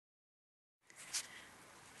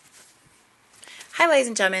Hi ladies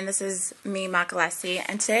and gentlemen, this is me, Makalesi,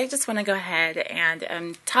 and today I just want to go ahead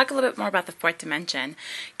and talk a little bit more about the fourth dimension,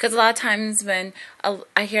 because a lot of times when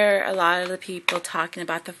I hear a lot of the people talking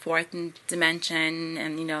about the fourth dimension,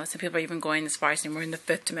 and some people are even going as far as saying we're in the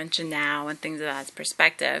fifth dimension now and things of that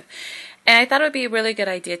perspective. And I thought it would be a really good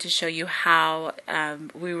idea to show you how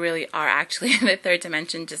we really are actually in the third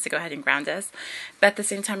dimension, just to go ahead and ground us. But at the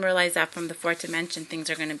same time, realize that from the fourth dimension,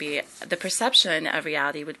 things are going to be, the perception of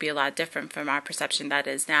reality would be a lot different from our perception that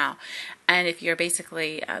is now. And if you're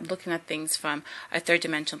basically looking at things from a third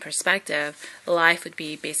dimensional perspective, life would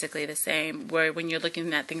be basically the same. Where when you're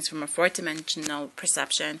looking at things from a fourth dimensional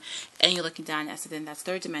perception, and you're looking down at something that's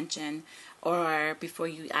third dimension, or before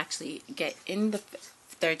you actually get in the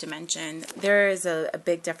third dimension, there is a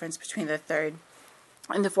big difference between the third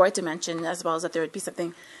and the fourth dimension, as well as that there would be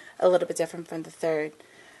something a little bit different from the third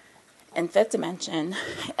and fifth dimension,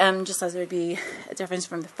 just as there would be a difference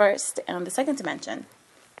from the first and the second dimension.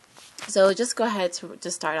 So just go ahead to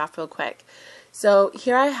just start off real quick. So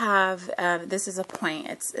here I have, this is a point.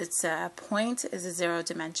 It's a point is a 0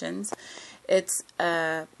 dimensions. It's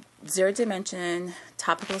a 0 dimension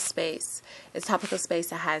topical space. It's topical space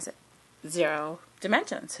that has 0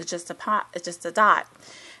 dimensions. It's just a dot.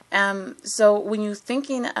 So when you're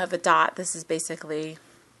thinking of a dot, this is basically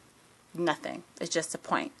nothing. It's just a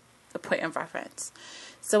point of reference.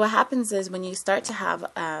 So what happens is when you start to have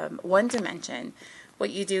one dimension, what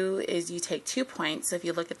you do is you take 2 points. So if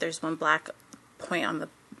you look at, there's one black point on the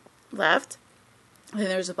left, and then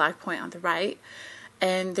there's a black point on the right,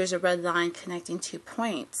 and there's a red line connecting 2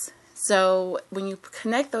 points. So when you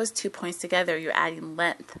connect those 2 points together, you're adding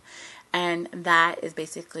length. And that is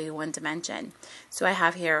basically one dimension. So I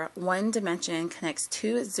have here one dimension connects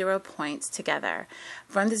 2 0 points together.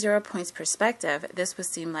 From the 0 points perspective, this would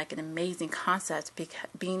seem like an amazing concept,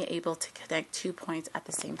 being able to connect 2 points at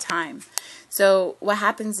the same time. So what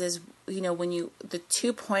happens is, when the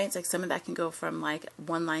 2 points, like some of that can go from like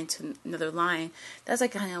one line to another line, that's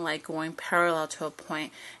like kind of like going parallel to a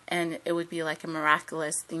point, and it would be like a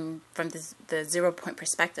miraculous thing from the 0 point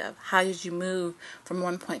perspective. How did you move from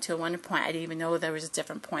one point to one point? I didn't even know there was a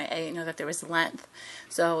different point. I didn't know that there was length.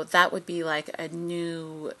 So that would be like a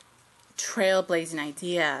new trailblazing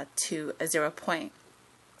idea to a 0 point.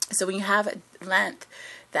 So when you have length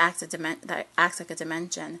that acts like a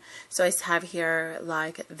dimension, so I have here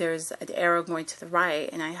like there's an arrow going to the right,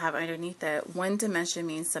 and I have underneath it one dimension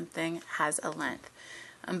means something has a length,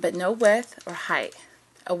 but no width or height.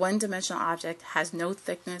 A one-dimensional object has no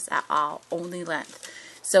thickness at all, only length.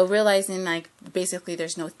 So realizing like basically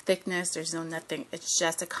there's no thickness, there's no nothing, it's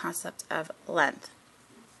just a concept of length.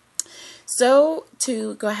 So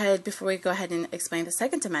to go ahead, before we go ahead and explain the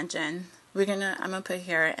second dimension, I'm gonna put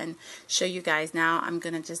here and show you guys. Now I'm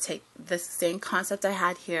gonna just take the same concept I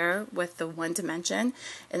had here with the one dimension,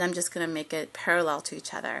 and I'm just gonna make it parallel to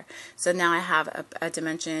each other. So now I have a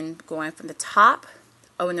dimension going from the top,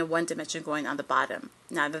 and a one dimension going on the bottom.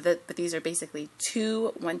 Now, but these are basically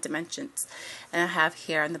 2 one dimensions, and I have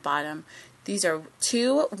here on the bottom, these are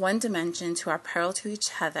 2 one dimensions who are parallel to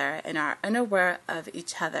each other and are unaware of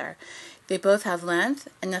each other. They both have length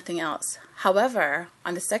and nothing else. However,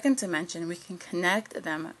 on the second dimension, we can connect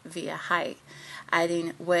them via height,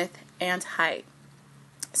 adding width and height.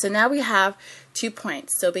 So now we have 2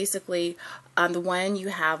 points. So basically, on the one, you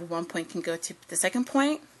have 1 point can go to the second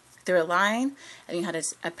point through a line, and you have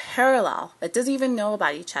a parallel that doesn't even know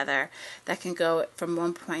about each other that can go from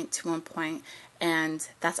 1 point to 1 point, and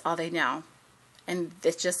that's all they know, and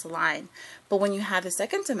it's just a line. But when you have the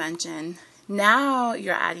second dimension, now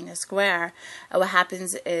you're adding a square, and what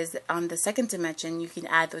happens is on the second dimension you can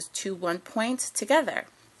add those 2 1 points together.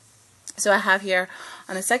 So I have here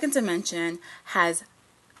on the second dimension has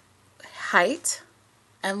height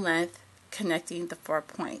and length connecting the 4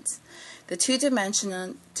 points. The two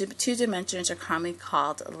dimensions are commonly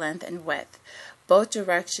called length and width. Both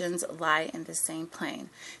directions lie in the same plane.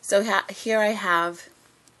 So here I have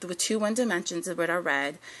the 2 one dimensions that are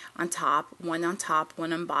red on top, one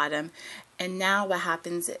on bottom. And now what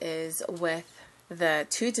happens is with the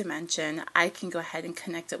 2 dimension, I can go ahead and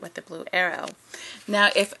connect it with the blue arrow. Now,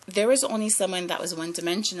 if there was only someone that was one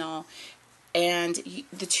dimensional, and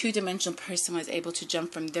the 2-dimensional person was able to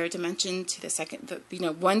jump from their dimension to the second,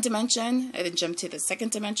 one dimension, and then jump to the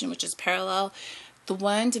second dimension, which is parallel. The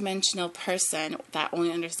one-dimensional person that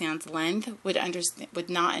only understands length would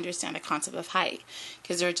not understand the concept of height,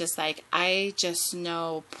 because they're just like, I just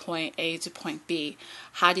know point A to point B.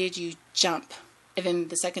 How did you jump? And then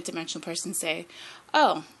the second-dimensional person say,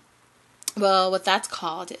 oh, well, what that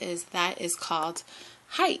is called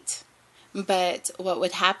height. But what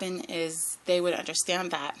would happen is they would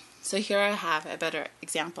understand that. So here I have a better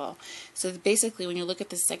example. So basically, when you look at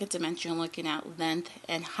the second dimension, you're looking at length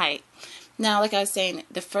and height. Now, like I was saying,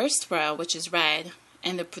 the first row, which is red,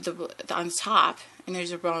 and the on the top, and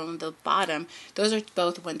there's a row on the bottom, those are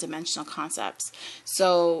both one-dimensional concepts.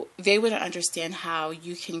 So they wouldn't understand how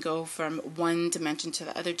you can go from one dimension to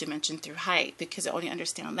the other dimension through height, because they only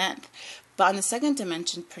understand length. But on the second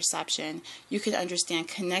dimension perception, you can understand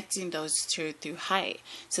connecting those two through height.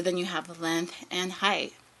 So then you have length and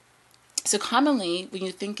height. So commonly, when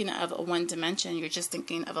you're thinking of a one dimension, you're just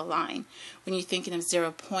thinking of a line. When you're thinking of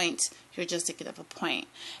 0 point, you're just thinking of a point.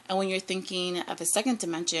 And when you're thinking of a second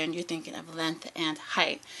dimension, you're thinking of length and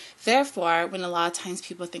height. Therefore, when a lot of times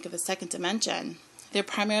people think of a second dimension, they're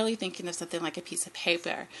primarily thinking of something like a piece of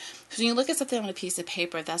paper. So when you look at something on a piece of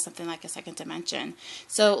paper, that's something like a second dimension.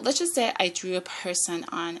 So let's just say I drew a person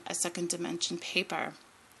on a second dimension paper,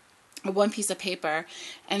 or one piece of paper,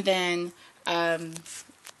 and then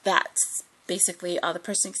that's basically all the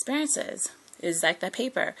person experiences is like that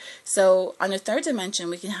paper. So on the third dimension,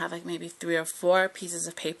 we can have like maybe 3 or 4 pieces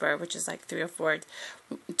of paper, which is like 3 or 4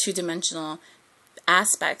 two-dimensional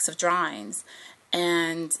aspects of drawings,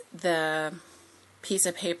 and the piece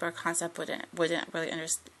of paper concept wouldn't really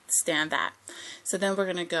understand that. So then we're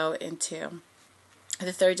going to go into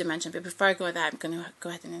the third dimension. But before I go with that, I'm going to go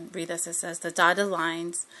ahead and read this. It says the dotted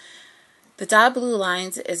lines. The dotted blue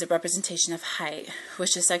lines is a representation of height,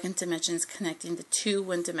 which the second dimension is connecting the two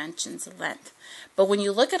one dimensions length. But when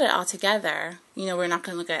you look at it all together, you know, we're not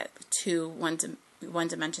going to look at one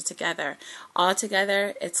dimension together. All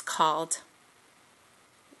together, it's called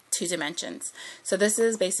 2 dimensions. So this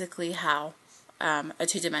is basically how a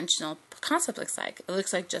two-dimensional concept looks like. It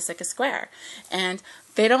looks like just like a square. And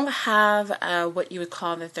they don't have what you would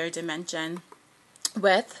call the third dimension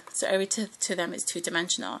width, so every to them is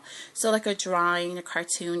 2-dimensional. So like a drawing, a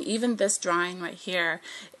cartoon, even this drawing right here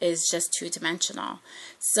is just 2-dimensional.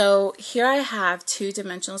 So here I have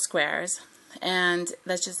 2-dimensional squares, and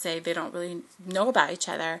let's just say they don't really know about each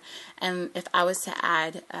other. And if I was to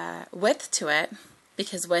add width to it,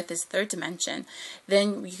 because width is third dimension,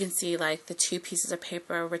 then you can see like the 2 pieces of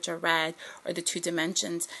paper which are red, or the 2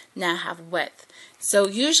 dimensions now have width. So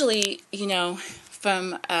usually, you know,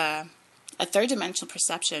 from a third dimensional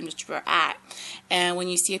perception, which we're at, and when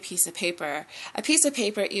you see a piece of paper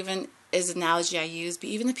even is an analogy I use, but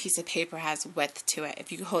even a piece of paper has width to it.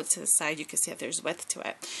 If you hold it to the side, you can see that there's width to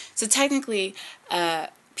it. So technically, a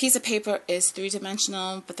piece of paper is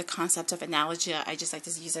 3-dimensional, but the concept of analogy, I just like to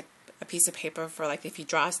use a piece of paper for, like, if you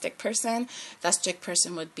draw a stick person, that stick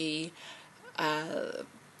person would be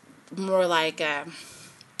more like a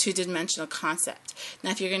 2-dimensional concept. Now,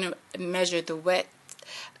 if you're going to measure the width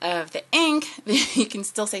of the ink, then you can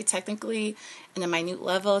still say technically in a minute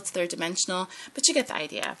level it's third dimensional, but you get the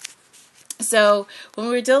idea. So when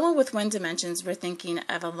we're dealing with 1 dimensions, we're thinking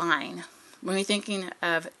of a line. When we're thinking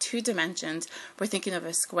of 2 dimensions, we're thinking of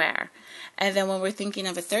a square. And then when we're thinking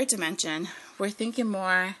of a third dimension, we're thinking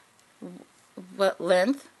more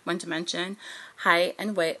length, 1 dimension, height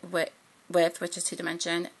and width, which is 2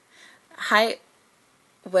 dimension,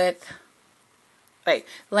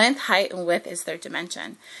 length, height, and width is third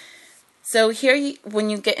dimension. So here, when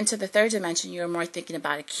you get into the third dimension, you're more thinking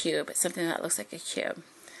about a cube, something that looks like a cube.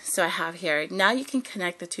 So I have here, now you can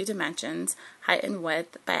connect the 2 dimensions, height and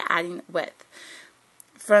width, by adding width.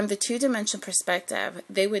 From the 2-dimensional perspective,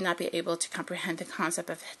 they would not be able to comprehend the concept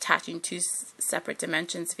of attaching 2 separate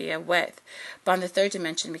dimensions via width. But on the third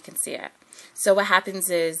dimension, we can see it. So what happens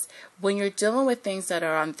is, when you're dealing with things that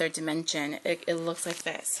are on the third dimension, it looks like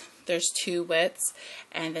this. There's 2 widths,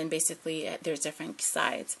 and then basically there's different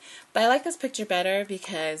sides. But I like this picture better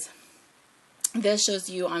because this shows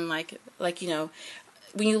you on like you know,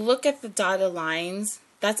 when you look at the dotted lines,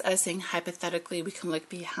 that's us saying hypothetically we can look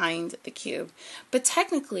behind the cube. But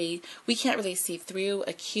technically, we can't really see through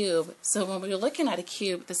a cube. So when we're looking at a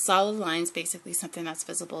cube, the solid line is basically something that's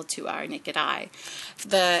visible to our naked eye.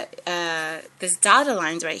 This dotted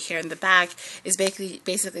lines right here in the back is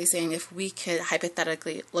basically saying if we could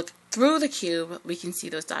hypothetically look through the cube, we can see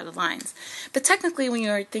those dotted lines. But technically, when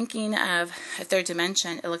you're thinking of a third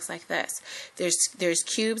dimension, it looks like this. There's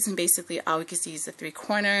cubes, and basically all we can see is the 3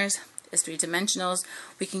 corners. Is 3-dimensionals.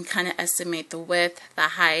 We can kind of estimate the width, the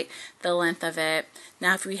height, the length of it.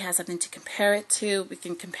 Now, if we have something to compare it to, we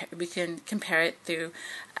can compare it through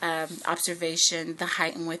observation, the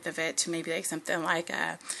height and width of it, to maybe like something like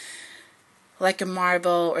a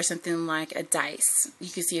marble or something like a dice. You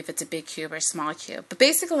can see if it's a big cube or a small cube. But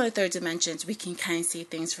basically, in the third dimensions, we can kind of see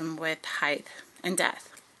things from width, height, and depth.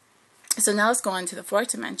 So now let's go on to the fourth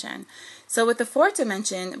dimension. So with the fourth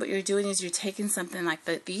dimension, what you're doing is you're taking something like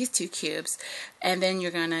these two cubes, and then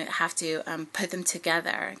you're going to have to put them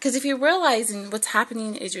together. Because if you're realizing what's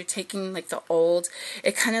happening is you're taking like the old,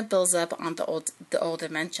 it kind of builds up on the old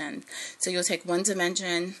dimension. So you'll take one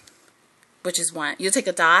dimension, which is 1. You'll take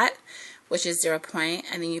a dot, which is 0 point,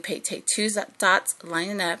 and then you take two dots, line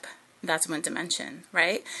it up, that's 1 dimension,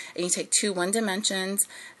 right? And you take 2 1 dimensions,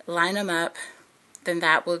 line them up, then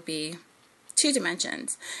that will be 2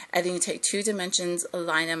 dimensions. And then you take 2 dimensions,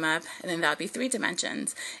 line them up, and then that would be 3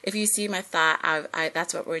 dimensions. If you see my thought,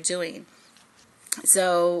 that's what we're doing.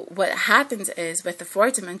 So what happens is with the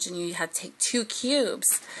fourth dimension, you have to take 2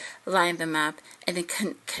 cubes, line them up, and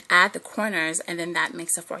then add the corners, and then that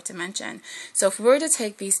makes a fourth dimension. So if we were to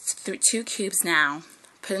take these 2 cubes now,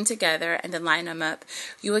 put them together, and then line them up,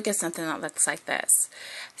 you would get something that looks like this.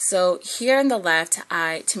 So here on the left,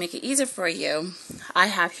 to make it easier for you, I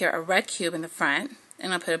have here a red cube in the front,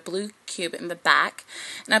 and I put a blue cube in the back,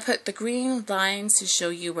 and I put the green lines to show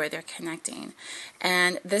you where they're connecting.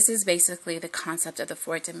 And this is basically the concept of the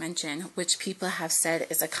fourth dimension, which people have said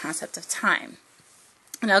is a concept of time.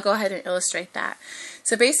 And I'll go ahead and illustrate that.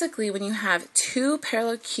 So basically, when you have 2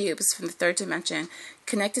 parallel cubes from the third dimension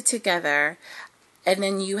connected together, and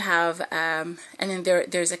then you have, and then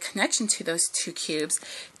there's a connection to those 2 cubes,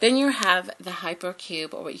 then you have the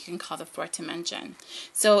hypercube, or what you can call the fourth dimension.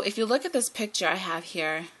 So if you look at this picture I have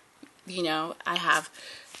here, you know, I have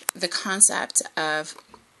the concept of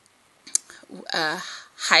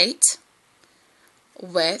height,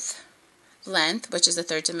 width, length, which is the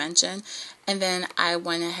third dimension, and then I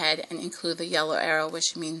went ahead and include the yellow arrow,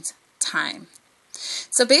 which means time.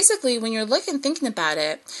 So basically, when you're thinking about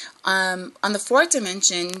it, on the fourth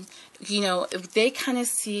dimension, you know, they kind of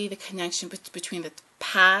see the connection between the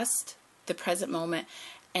past, the present moment,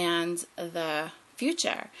 and the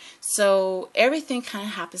future. So everything kind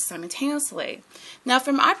of happens simultaneously. Now,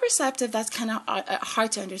 from our perspective, that's kind of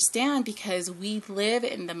hard to understand because we live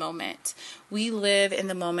in the moment. We live in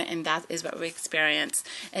the moment, and that is what we experience.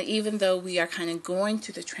 And even though we are kind of going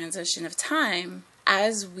through the transition of time,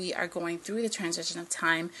 as we are going through the transition of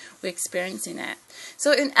time, we're experiencing it.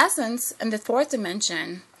 So in essence, in the fourth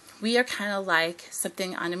dimension, we are kind of like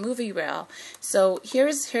something on a movie reel. So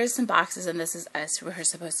here's some boxes, and this is us. We're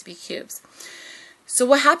supposed to be cubes. So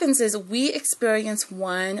what happens is we experience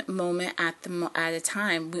one moment at a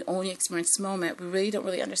time. We only experience the moment. We really don't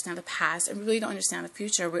understand the past, and we really don't understand the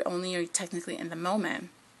future. We only are technically in the moment.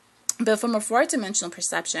 But from a fourth dimensional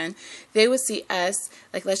perception, they would see us,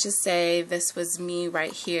 like let's just say this was me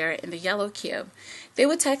right here in the yellow cube. They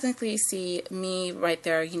would technically see me right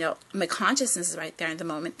there, you know, my consciousness is right there in the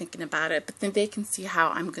moment thinking about it, but then they can see how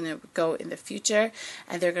I'm going to go in the future,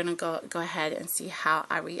 and they're going to go ahead and see how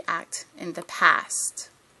I react in the past.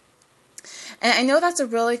 And I know that's a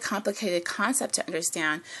really complicated concept to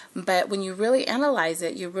understand, but when you really analyze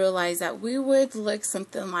it, you realize that we would look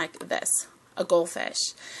something like this. A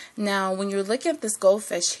goldfish. Now, when you're looking at this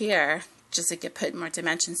goldfish here, just to put more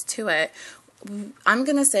dimensions to it, I'm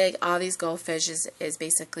going to say all these goldfish is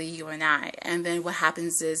basically you and I. And then what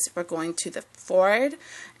happens is we're going to the forward,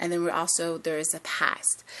 and then there is a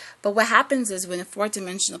past. But what happens is when a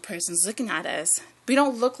fourth-dimensional person is looking at us, we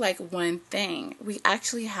don't look like one thing. We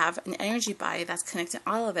actually have an energy body that's connecting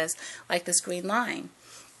all of us, like this green line.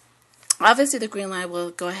 Obviously, the green line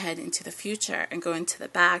will go ahead into the future and go into the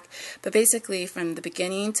back. But basically, from the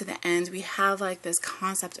beginning to the end, we have like this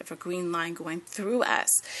concept of a green line going through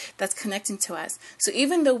us that's connecting to us. So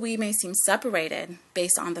even though we may seem separated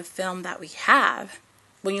based on the film that we have,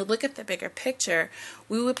 when you look at the bigger picture,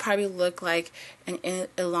 we would probably look like an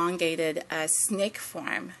elongated snake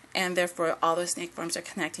form, and therefore all those snake forms are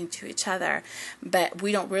connecting to each other. But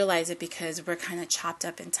we don't realize it because we're kind of chopped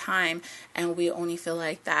up in time, and we only feel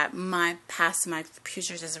like that my past and my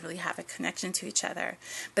future doesn't really have a connection to each other.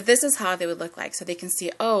 But this is how they would look like. So they can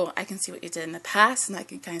see, oh, I can see what you did in the past, and I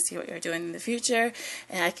can kind of see what you're doing in the future,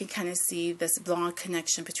 and I can kind of see this long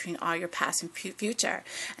connection between all your past and future.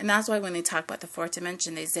 And that's why when they talk about the fourth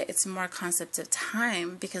dimension, they say it's more concept of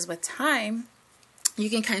time, because with time, you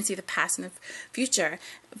can kind of see the past and the future.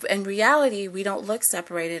 In reality, we don't look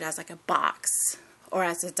separated as like a box or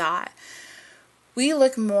as a dot. We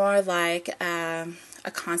look more like a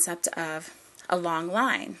concept of a long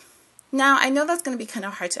line. Now, I know that's going to be kind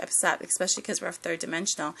of hard to accept, especially because we're third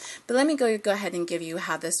dimensional. But let me go ahead and give you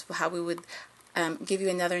how we would give you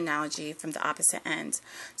another analogy from the opposite end.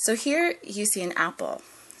 So here you see an apple.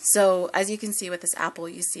 So as you can see with this apple,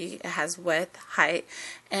 you see it has width, height,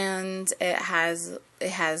 and it has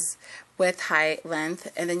width, height,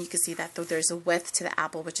 length, and then you can see that there's a width to the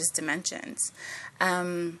apple, which is dimensions.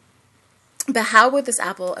 But how would this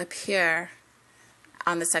apple appear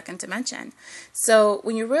on the second dimension? So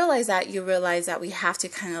when you realize that we have to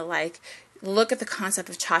kind of like look at the concept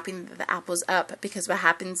of chopping the apples up, because what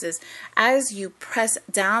happens is as you press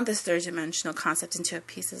down this third dimensional concept into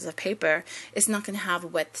pieces of paper, it's not going to have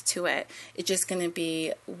width to it. It's just going to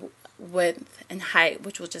be width and height,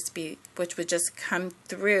 which would just come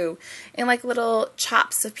through in like little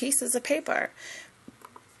chops of pieces of paper.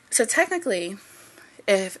 So technically,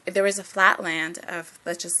 if there was a flat land of,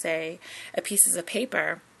 let's just say, pieces of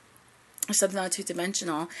paper or something on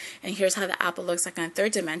two-dimensional, and here's how the apple looks like on a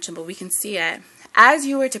third dimension, but we can see it. As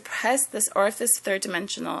you were to press this, or if this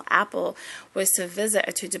third-dimensional apple was to visit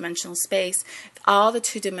a two-dimensional space, all the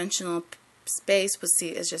two-dimensional space would see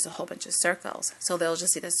is just a whole bunch of circles. So they'll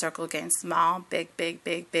just see the circle getting small, big, big,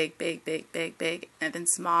 big, big, big, big, big, big, and then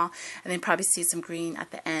small, and then probably see some green at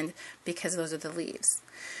the end because those are the leaves.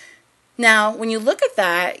 Now, when you look at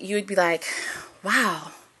that, you would be like,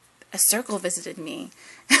 wow, a circle visited me.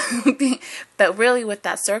 But really what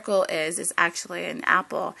that circle is actually an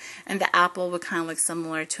apple. And the apple would kind of look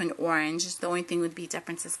similar to an orange. The only thing would be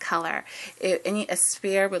difference is color. A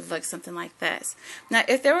sphere would look something like this. Now,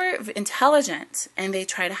 if they were intelligent and they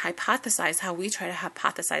try to hypothesize how we try to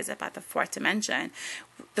hypothesize about the fourth dimension,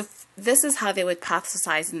 this is how they would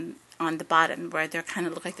hypothesize on the bottom, where they kind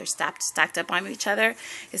of look like they're stacked up on each other.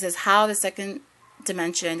 It says how the second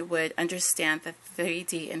dimension would understand the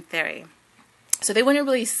 3D in theory. So they wouldn't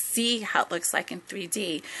really see how it looks like in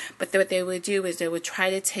 3D, but what they would do is they would try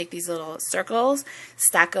to take these little circles,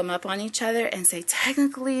 stack them up on each other, and say,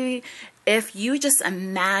 technically, if you just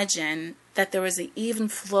imagine that there was an even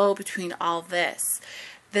flow between all this,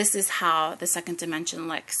 this is how the second dimension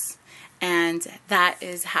looks. And that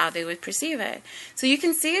is how they would perceive it. So you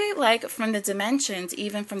can see, like, from the dimensions,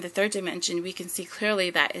 even from the third dimension, we can see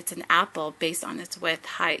clearly that it's an apple based on its width,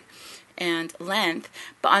 height, and length.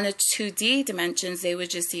 But on the 2D dimensions, they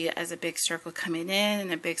would just see it as a big circle coming in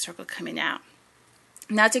and a big circle coming out.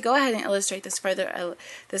 Now, to go ahead and illustrate this further,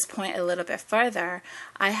 this point a little bit further,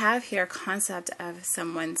 I have here a concept of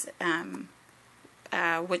someone's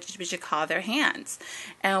which we should call their hands.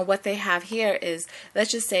 And what they have here is,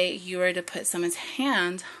 let's just say you were to put someone's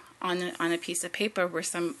hand on a piece of paper where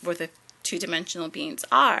the two-dimensional beings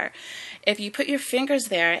are. If you put your fingers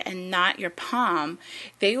there and not your palm,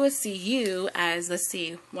 they would see you as, let's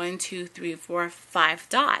see, 1, 2, 3, 4, 5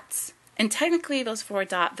 dots. And technically those four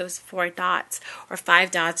dots or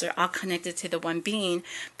 5 dots are all connected to the one being,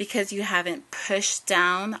 because you haven't pushed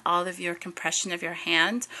down all of your compression of your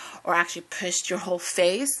hand or actually pushed your whole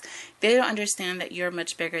face. They don't understand that you're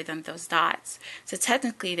much bigger than those dots. So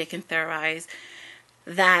technically they can theorize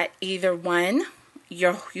that either one,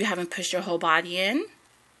 you haven't pushed your whole body in,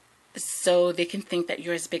 so they can think that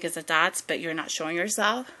you're as big as the dots, but you're not showing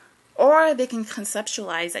yourself. Or they can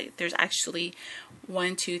conceptualize that there's actually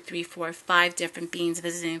 1, 2, 3, 4, 5 different beings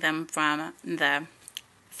visiting them from the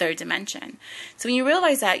third dimension. So when you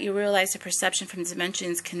realize that, you realize the perception from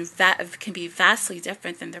dimensions can be vastly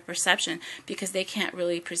different than their perception, because they can't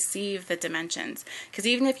really perceive the dimensions. Because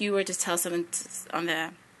even if you were to tell someone on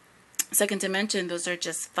the second dimension, those are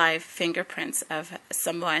just 5 fingerprints of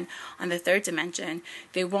someone on the third dimension,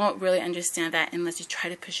 they won't really understand that unless you try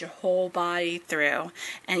to push your whole body through.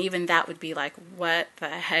 And even that would be like, what the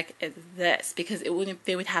heck is this? Because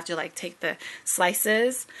they would have to like take the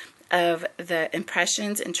slices of the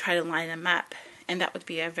impressions and try to line them up. And that would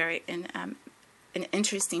be a very an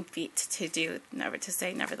interesting feat to do,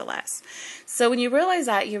 nevertheless. So when you realize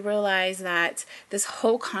that this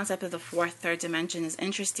whole concept of the third dimension is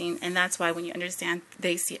interesting, and that's why when you understand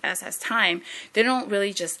they see us as time, they don't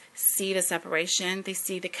really just see the separation, they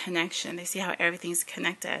see the connection, they see how everything's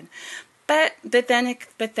connected. But then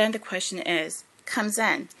the question comes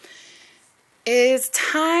in, is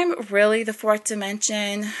time really the fourth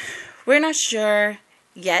dimension? We're not sure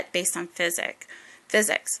yet based on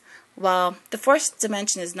physics. Well, the fourth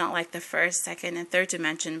dimension is not like the first, second, and third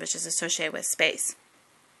dimension, which is associated with space.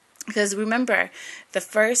 Because remember, the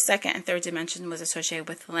first, second, and third dimension was associated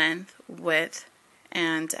with length, width,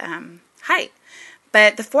 and height.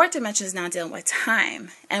 But the fourth dimension is now dealing with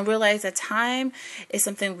time, and realize that time is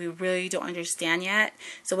something we really don't understand yet.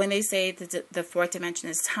 So when they say the fourth dimension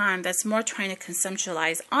is time, that's more trying to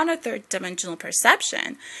conceptualize on a third dimensional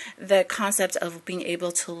perception the concept of being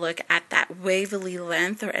able to look at that wavily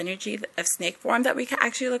length or energy of snake form that we can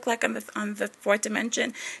actually look like on the fourth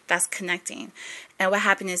dimension. That's connecting. And what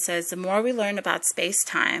happens is, says the more we learn about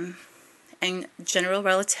space-time and general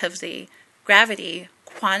relativity, gravity,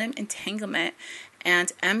 quantum entanglement,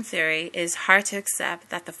 and M theory, is hard to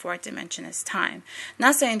accept that the fourth dimension is time.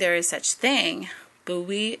 Not saying there is such thing, but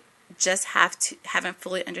we just haven't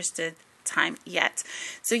fully understood time yet.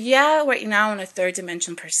 So yeah, we're now in a third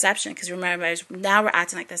dimensional perception, because remember, now we're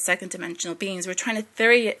acting like the second dimensional beings. We're trying to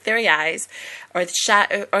theorize or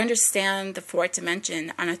understand the fourth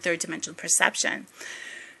dimension on a third dimensional perception.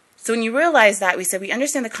 So when you realize that, we said we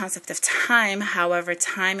understand the concept of time. However,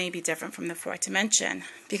 time may be different from the fourth dimension,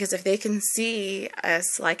 because if they can see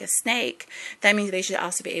us like a snake, that means they should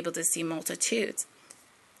also be able to see multitudes.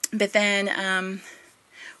 But then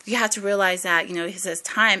you have to realize that, he says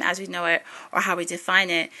time as we know it, or how we define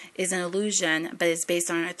it, is an illusion, but it's based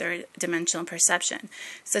on a third dimensional perception.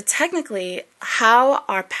 So technically, how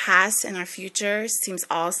our past and our future seems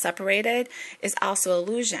all separated is also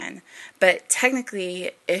illusion. But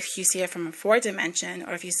technically, if you see it from a fourth dimension,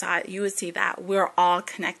 or if you saw it, you would see that we're all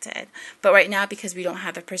connected. But right now, because we don't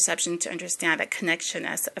have the perception to understand that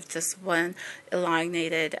connectionness of this one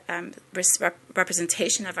elongated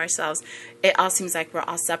representation of ourselves, it all seems like we're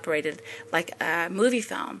all separated like a movie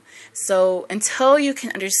film. So until you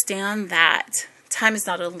can understand that time is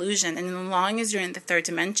not an illusion, and as long as you're in the third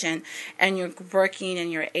dimension and you're working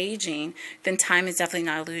and you're aging, then time is definitely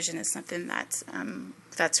not an illusion. It's something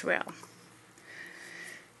that's real.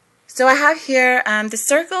 So I have here, the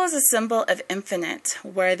circle is a symbol of infinite,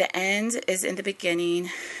 where the end is in the beginning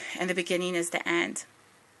and the beginning is the end.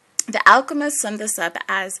 The alchemists summed this up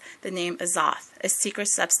as the name Azoth, a secret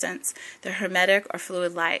substance, the hermetic or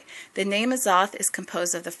fluid light. The name Azoth is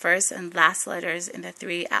composed of the first and last letters in the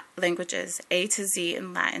three languages, A to Z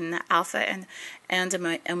in Latin, Alpha and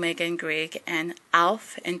Omega in Greek, and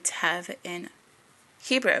Aleph and Tev in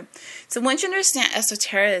Hebrew. So once you understand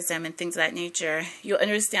esotericism and things of that nature, you'll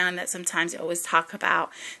understand that sometimes you always talk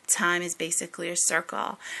about time is basically a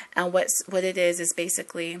circle. And what it is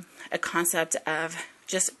basically a concept of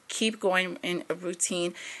just keep going in a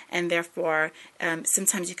routine, and therefore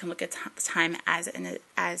sometimes you can look at time as an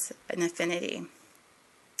infinity.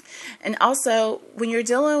 And also, when you're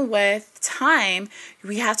dealing with time,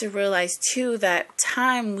 we have to realize too that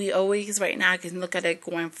time, we always right now can look at it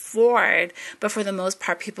going forward, but for the most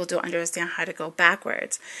part, people don't understand how to go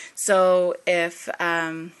backwards. So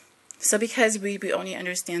because we only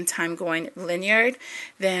understand time going linear,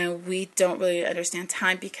 then we don't really understand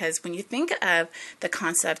time, because when you think of the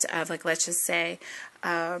concept of, like, let's just say,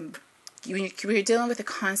 when you're dealing with the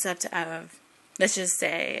concept of, let's just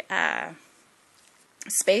say,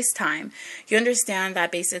 space-time, you understand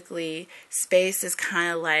that basically space is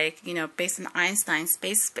kind of like, based on Einstein,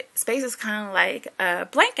 space is kind of like a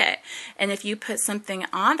blanket. And if you put something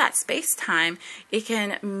on that space-time, it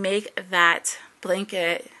can make that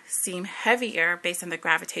blanket seem heavier based on the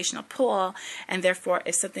gravitational pull, and therefore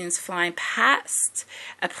if something is flying past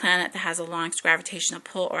a planet that has a long gravitational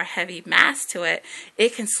pull or a heavy mass to it,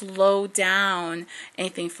 it can slow down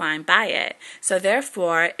anything flying by it. So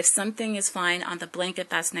therefore, if something is flying on the blanket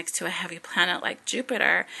that's next to a heavy planet like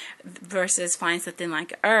Jupiter versus flying something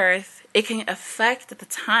like Earth, it can affect the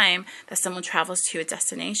time that someone travels to a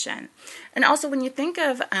destination. And also, when you think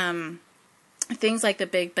of things like the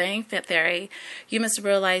Big Bang Theory, you must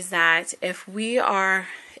realize that if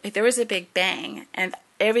there was a Big Bang and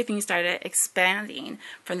everything started expanding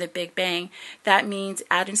from the Big Bang, that means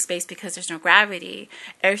out in space, because there's no gravity,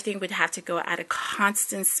 everything would have to go at a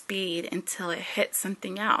constant speed until it hit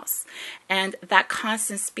something else. And that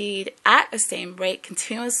constant speed at the same rate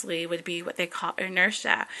continuously would be what they call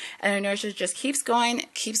inertia. And inertia just keeps going,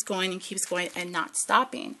 and keeps going, and not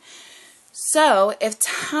stopping. So if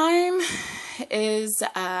time is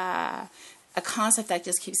a concept that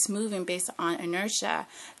just keeps moving based on inertia,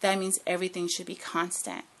 that means everything should be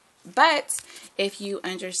constant. But if you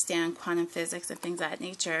understand quantum physics and things of that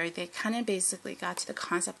nature, they kind of basically got to the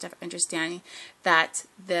concept of understanding that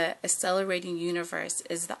the accelerating universe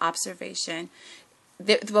is the observation.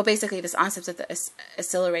 Well, basically, this concept of the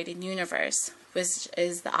accelerating universe, which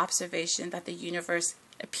is the observation that the universe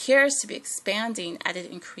appears to be expanding at an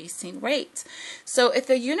increasing rate. So if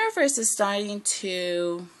the universe is starting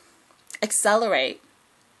to accelerate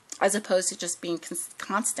as opposed to just being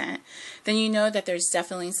constant, then you know that there's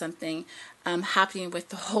definitely something happening with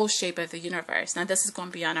the whole shape of the universe. Now, this is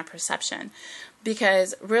going beyond our perception,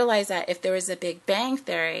 because realize that if there is a Big Bang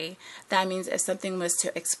Theory, that means if something was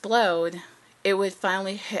to explode, it would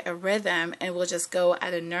finally hit a rhythm and will just go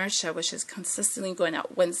at inertia, which is consistently going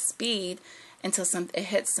at one speed until it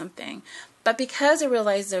hits something. But because I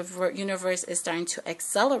realize the universe is starting to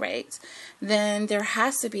accelerate, then there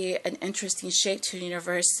has to be an interesting shape to the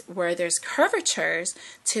universe where there's curvatures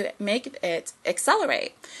to make it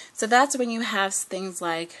accelerate. So that's when you have things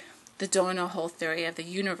like the donut hole theory of the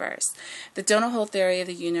universe. The donut hole theory of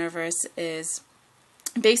the universe is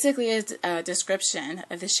basically a description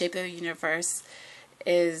of the shape of the universe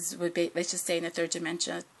would be, let's just say, in the third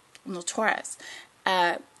dimensional torus.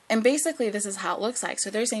 And basically this is how it looks like. So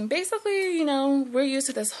they're saying basically, we're used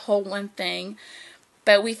to this whole one thing,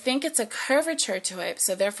 but we think it's a curvature to it.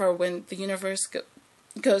 So therefore, when the universe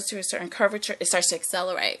goes to a certain curvature, it starts to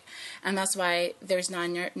accelerate. And that's why there's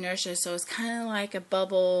non-inertia. So it's kind of like a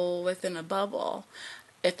bubble within a bubble,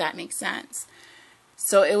 if that makes sense.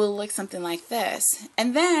 So it will look something like this.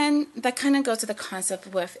 And then that kind of goes to the concept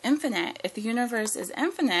with infinite. If the universe is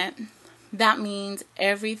infinite, that means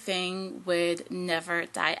everything would never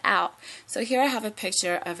die out. So here I have a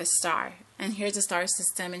picture of a star. And here's the star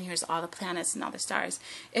system, and here's all the planets and all the stars.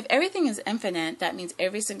 If everything is infinite, that means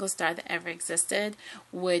every single star that ever existed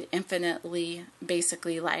would infinitely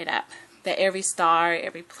basically light up. That every star,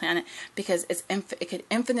 every planet, because it could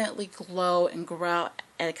infinitely glow and grow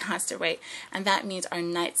at a constant rate. And that means our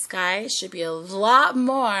night sky should be a lot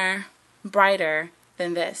more brighter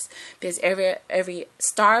than this, because every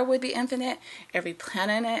star would be infinite, every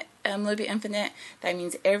planet would be infinite. That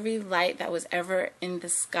means every light that was ever in the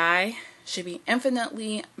sky should be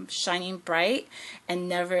infinitely shining bright and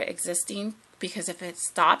never existing, because if it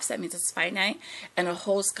stops, that means it's finite, and the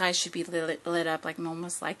whole sky should be lit up like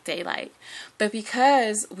almost like daylight. But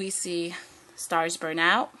because we see stars burn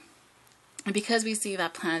out, and because we see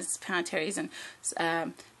that planetaries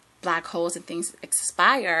and black holes and things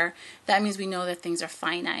expire, that means we know that things are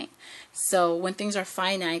finite. So when things are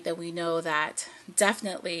finite, then we know that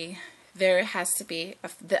definitely there has to be,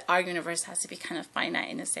 our universe has to be kind of finite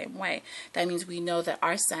in the same way. That means we know that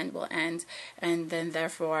our sun will end, and then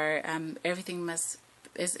therefore everything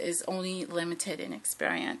is only limited in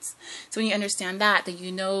experience. So when you understand that, then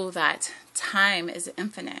you know that time is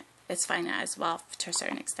infinite. It's finite as well to a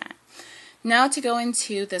certain extent. Now to go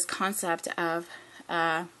into this concept of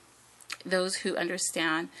those who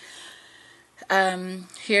understand,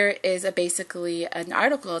 here is basically an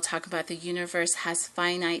article talking about the universe has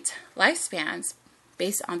finite lifespans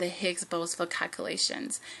based on the Higgs-Boson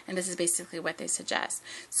calculations, and this is basically what they suggest.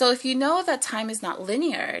 So if you know that time is not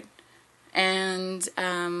linear and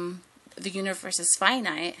the universe is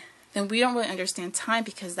finite, then we don't really understand time,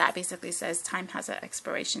 because that basically says time has an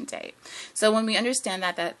expiration date. So when we understand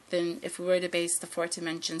that then if we were to base the fourth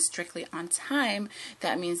dimension strictly on time,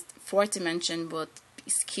 that means fourth dimension will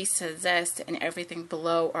cease to exist, and everything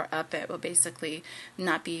below or up it will basically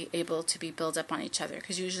not be able to be built up on each other,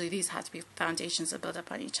 because usually these have to be foundations that build up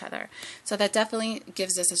on each other. So that definitely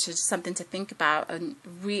gives us something to think about and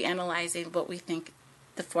reanalyzing what we think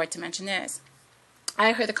the fourth dimension is.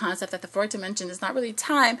 I heard the concept that the fourth dimension is not really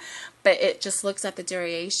time, but it just looks at the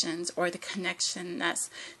durations or the connectionness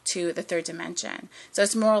to the third dimension. So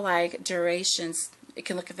it's more like durations. It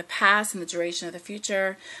can look at the past and the duration of the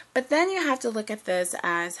future, but then you have to look at this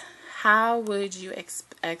as, how would you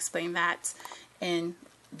explain that in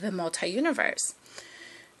the multi-universe?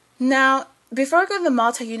 Now, before I go to the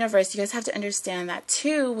multi-universe, you guys have to understand that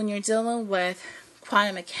too, when you're dealing with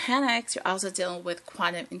quantum mechanics, you're also dealing with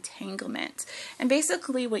quantum entanglement. And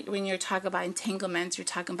basically, when you're talking about entanglements, you're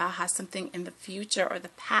talking about how something in the future or the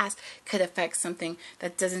past could affect something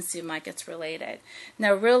that doesn't seem like it's related.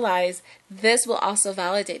 Now realize this will also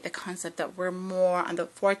validate the concept that we're more on the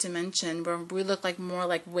fourth dimension, where we look like more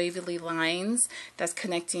like wavy lines that's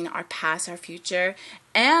connecting our past, our future,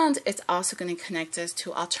 and it's also going to connect us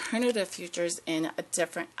to alternative futures in a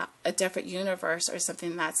different universe, or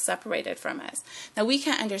something that's separated from us. Now we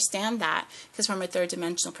can't understand that, because from a third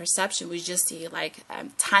dimensional perception, we just see like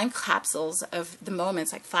time capsules of the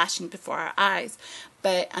moments like flashing before our eyes.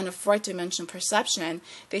 But on a fourth dimensional perception,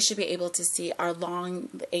 they should be able to see our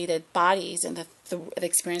elongated bodies and the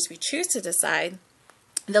experience we choose to decide,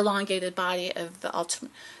 the elongated body of the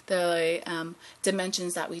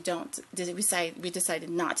dimensions that we decided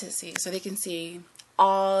not to see. So they can see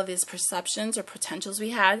all these perceptions or potentials we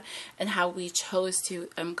had and how we chose to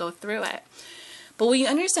go through it. But when you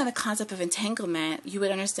understand the concept of entanglement, you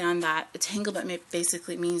would understand that entanglement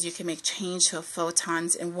basically means you can make change to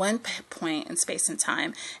photons in one point in space and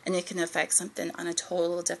time, and it can affect something on a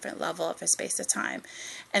total different level of a space and time.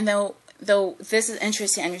 And though this is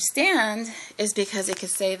interesting to understand, is because it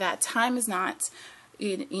could say that time is not,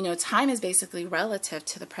 time is basically relative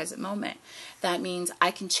to the present moment. That means I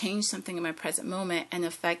can change something in my present moment and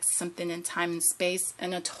affect something in time and space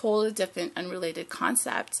in a totally different, unrelated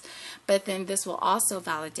concept. But then this will also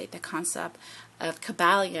validate the concept of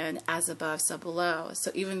Kabbalion, as above, so below. So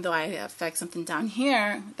even though I affect something down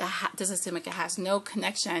here that doesn't seem like it has no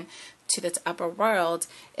connection to this upper world,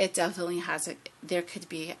 it definitely has there could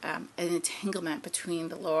be an entanglement between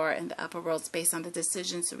the lower and the upper worlds based on the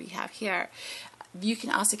decisions that we have here. you can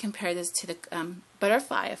also compare this to the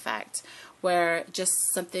butterfly effect, where just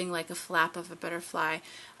something like a flap of a butterfly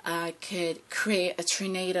could create a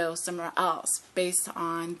tornado somewhere else based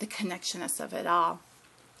on the connectedness of it all.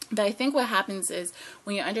 But I think what happens is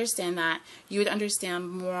when you understand that, you would understand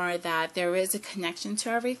more that there is a connection to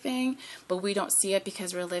everything, but we don't see it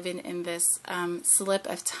because we're living in this slip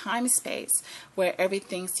of time-space where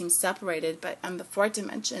everything seems separated. But on the fourth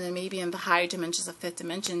dimension, and maybe in the higher dimensions of fifth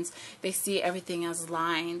dimensions, they see everything as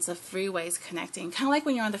lines of freeways connecting. Kind of like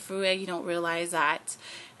when you're on the freeway, you don't realize that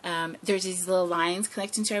there's these little lines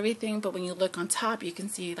connecting to everything, but when you look on top, you can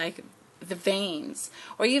see like the veins,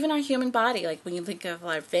 or even our human body. Like when you think of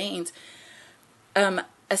our veins,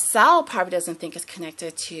 a cell probably doesn't think it's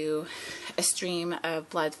connected to a stream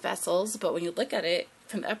of blood vessels, but when you look at it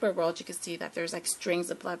from the upper world, you can see that there's like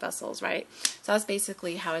strings of blood vessels, right? So that's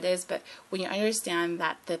basically how it is. But when you understand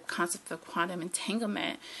that the concept of quantum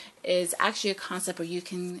entanglement is actually a concept where you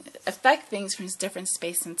can affect things from different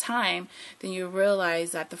space and time, then you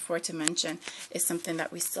realize that the fourth dimension is something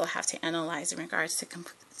that we still have to analyze in regards to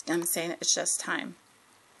I'm saying it's just time.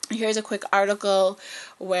 Here's a quick article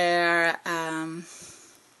where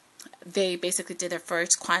they basically did their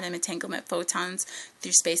first quantum entanglement photons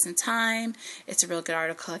through space and time. It's a real good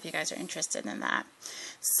article if you guys are interested in that.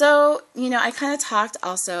 So, I kind of talked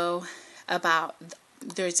also about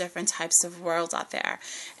there's different types of worlds out there,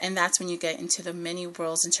 and that's when you get into the many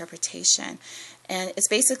worlds interpretation. And it's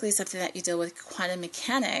basically something that you deal with quantum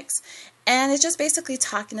mechanics, and it's just basically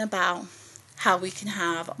talking about how we can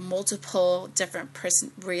have multiple different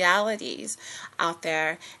realities out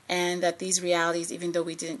there, and that these realities, even though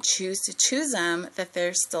we didn't choose to choose them, that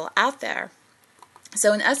they're still out there.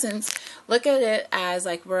 So in essence, look at it as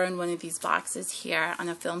like we're in one of these boxes here on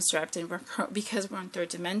a film strip, and because we're in third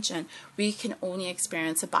dimension, we can only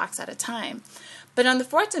experience a box at a time. But on the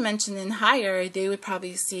fourth dimension and higher, they would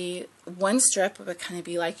probably see one strip would kind of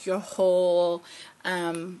be like your whole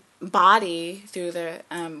body through the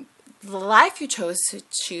life you chose to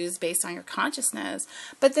choose based on your consciousness.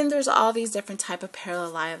 But then there's all these different type of parallel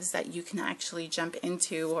lives that you can actually jump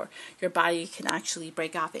into, or your body can actually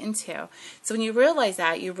break off into. So when you realize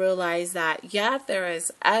that, yeah, there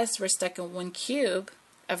is us, we're stuck in one cube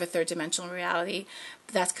of a third dimensional reality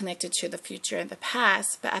that's connected to the future and the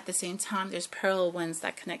past, but at the same time there's parallel ones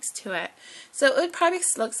that connects to it. So it would probably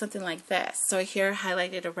look something like this. So here I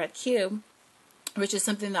highlighted a red cube, which is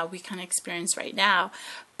something that we kind of experience right now.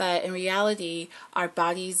 But in reality, our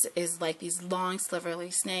bodies is like these long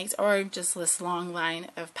sliverly snakes, or just this long line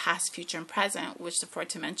of past, future, and present, which the fourth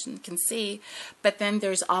dimension can see. But then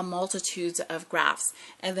there's all multitudes of graphs.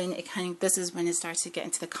 And then this is when it starts to get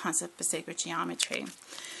into the concept of sacred geometry.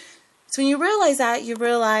 So when you realize that,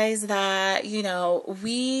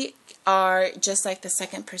 we are just like the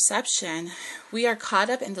second perception. We are caught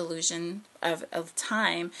up in the illusion of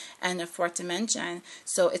time and the fourth dimension.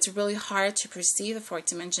 So it's really hard to perceive the fourth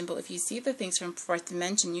dimension. But if you see the things from fourth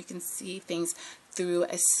dimension, you can see things through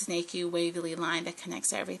a snaky, wavy line that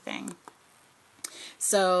connects everything.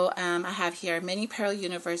 So I have here, many parallel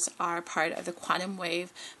universes are part of the quantum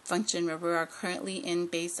wave function where we are currently in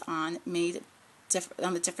based on the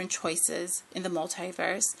different choices in the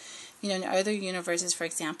multiverse. In other universes, for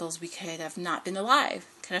example, we could have not been alive,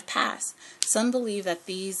 could have passed. Some believe that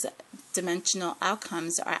these dimensional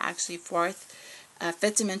outcomes are actually fifth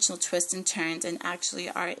dimensional twists and turns, and actually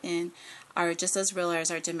are just as real as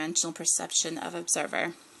our dimensional perception of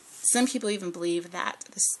observer. Some people even believe that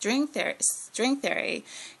the string theory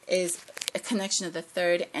is a connection of the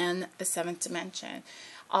third and the seventh dimension.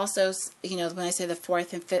 Also, when I say the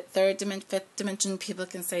fourth and fifth dimension, people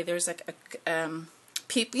can say there's like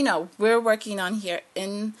we're working on here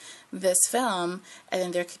in this film, and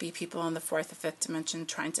then there could be people on the fourth or fifth dimension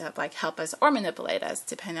trying to help us or manipulate us,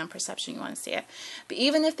 depending on perception you want to see it. But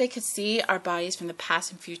even if they could see our bodies from the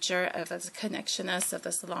past and future of this connectionness of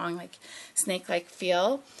this long, snake-like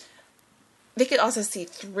feel, they could also see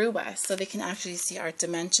through us, so they can actually see our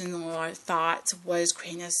dimension or our thoughts. Was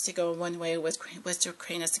creating us to go one way, was to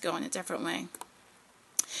create us to go in a different way.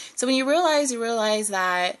 So when you realize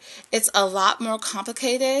that it's a lot more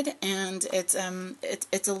complicated, and it's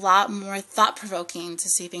a lot more thought-provoking to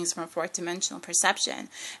see things from a fourth dimensional perception.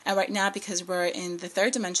 And right now, because we're in the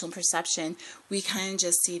third dimensional perception, we kind of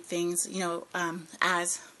just see things,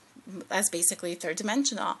 as basically third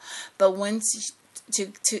dimensional. But once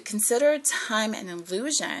to consider time an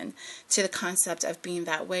illusion to the concept of being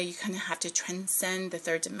that way, you kind of have to transcend the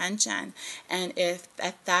third dimension. And if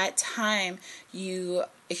at that time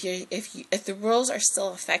if the rules are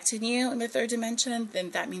still affecting you in the third dimension,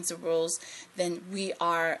 then that means then we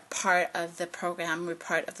are part of the program, we're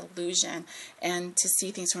part of the illusion. And to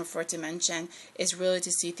see things from a fourth dimension is really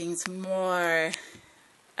to see things more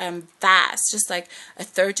vast. Just like a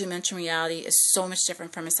third dimension reality is so much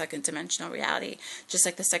different from a second dimensional reality. Just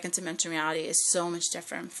like the second dimension reality is so much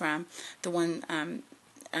different from the one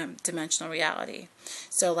dimensional reality.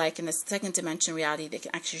 So like in the second dimension reality, they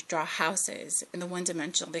can actually draw houses. In the one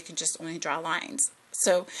dimensional, they can just only draw lines.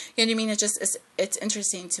 So, you know what I mean? It's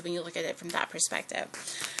interesting to when you look at it from that perspective.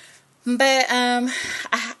 But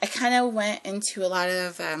I kind of went into a lot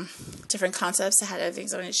of different concepts. I had other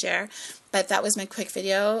things I wanted to share, but that was my quick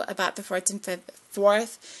video about the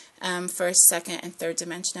fourth, first, second, and third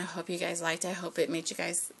dimension. I hope you guys liked it. I hope it made you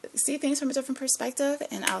guys see things from a different perspective,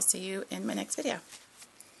 and I'll see you in my next video.